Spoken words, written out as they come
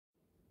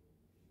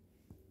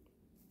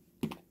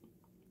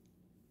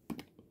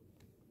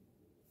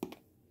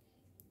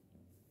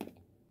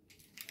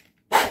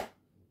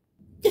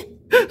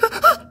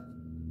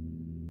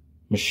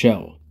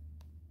Michelle,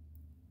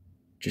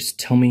 just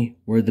tell me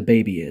where the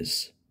baby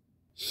is.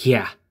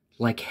 Yeah,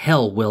 like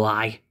hell will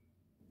I.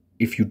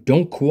 If you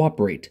don't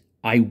cooperate,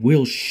 I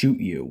will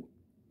shoot you.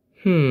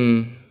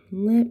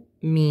 Let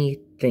me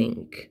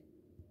think.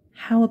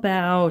 How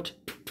about...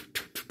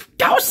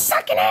 Go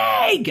suck an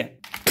egg!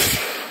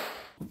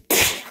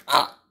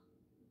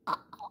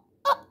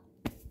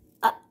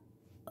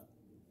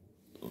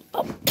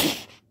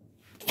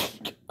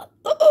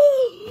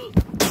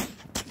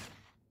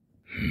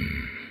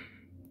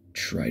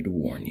 Try to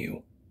warn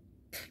you.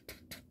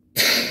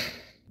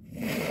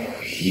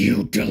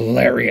 You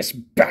delirious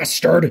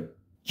bastard!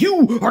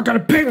 You are gonna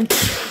pay...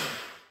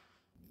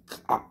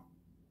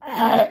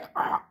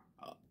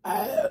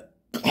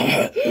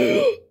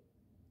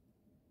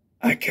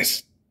 I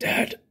guess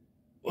Dad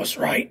was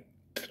right.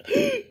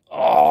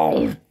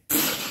 Oh.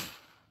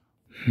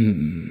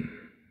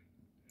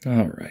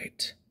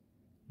 Alright.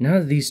 Now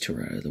that these two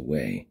are out of the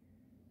way,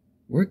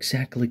 where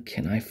exactly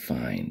can I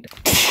find...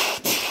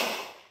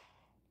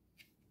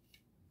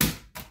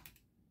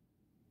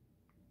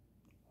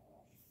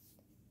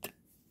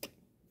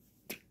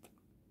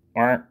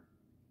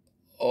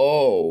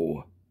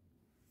 Oh.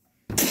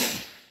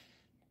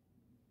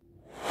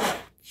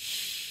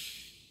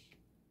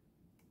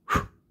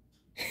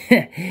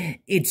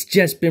 It's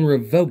just been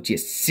revoked, you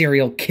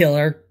serial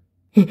killer.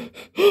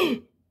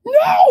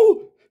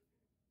 No!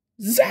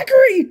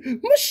 Zachary!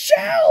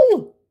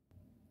 Michelle!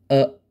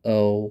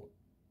 Uh-oh.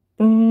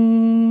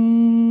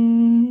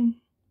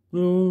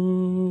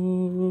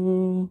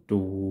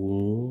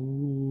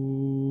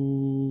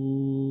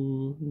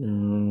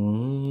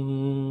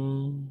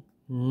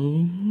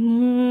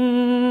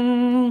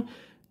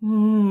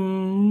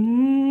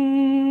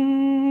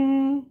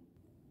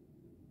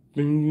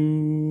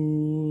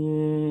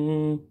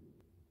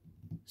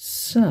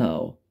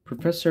 So,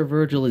 Professor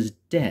Virgil is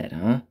dead,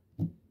 huh?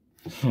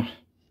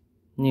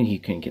 Knew he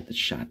couldn't get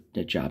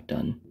the job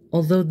done.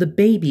 Although the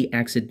baby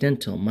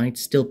accidental might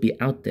still be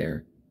out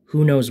there,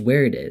 who knows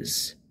where it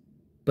is.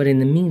 But in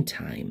the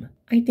meantime,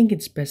 I think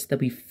it's best that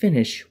we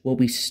finish what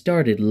we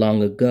started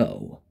long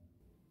ago.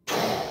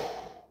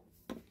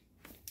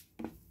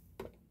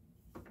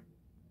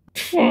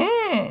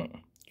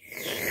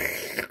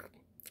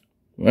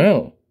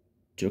 Well,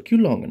 took you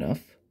long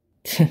enough.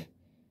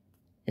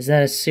 Is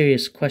that a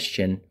serious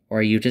question, or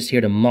are you just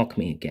here to mock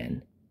me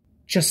again?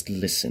 Just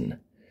listen.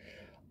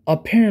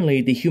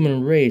 Apparently, the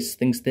human race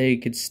thinks they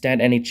could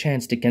stand any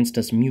chance against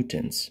us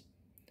mutants.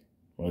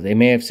 Well, they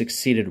may have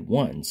succeeded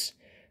once,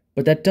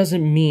 but that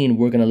doesn't mean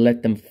we're gonna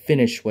let them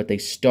finish what they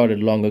started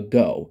long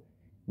ago.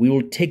 We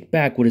will take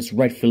back what is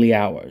rightfully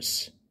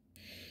ours.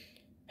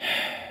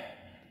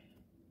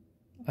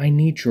 I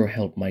need your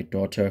help, my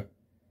daughter.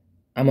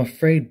 I'm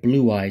afraid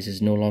Blue Eyes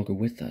is no longer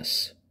with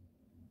us.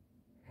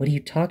 What are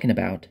you talking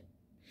about?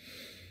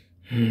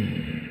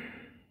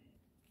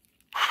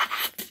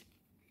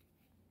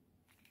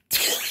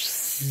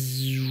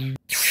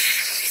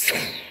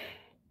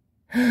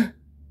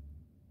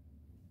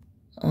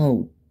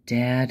 Oh,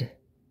 Dad.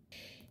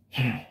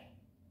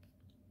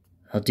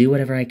 I'll do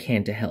whatever I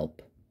can to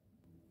help.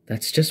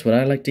 That's just what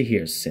I like to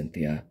hear,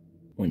 Cynthia.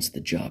 Once the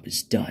job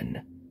is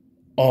done,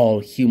 all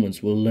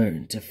humans will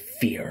learn to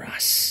fear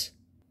us.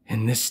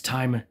 And this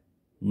time,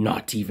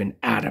 not even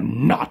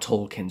Adam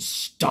Knothole can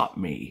stop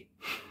me.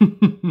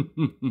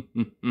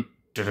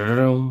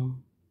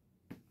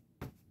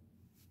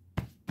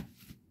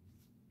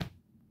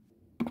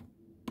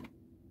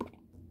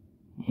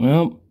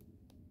 Well,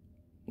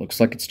 looks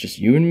like it's just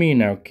you and me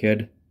now,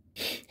 kid.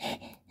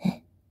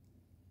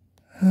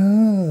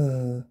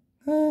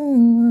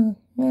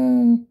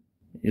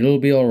 It'll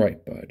be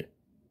alright, bud.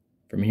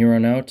 From here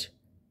on out,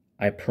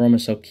 I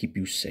promise I'll keep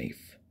you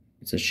safe.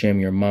 It's a shame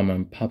your mama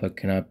and papa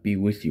cannot be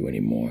with you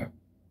anymore.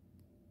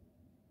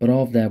 But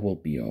all of that will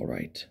be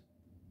alright.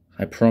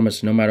 I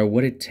promise no matter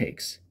what it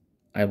takes,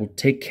 I will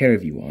take care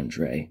of you,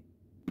 Andre.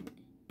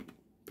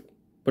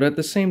 But at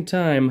the same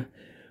time,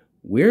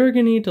 we're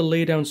gonna need to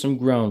lay down some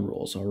ground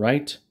rules,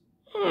 alright?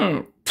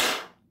 Mama,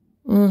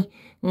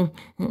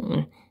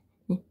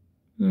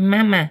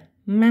 mama,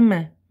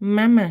 mama,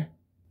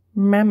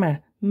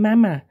 mama,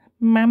 mama,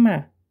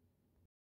 mama.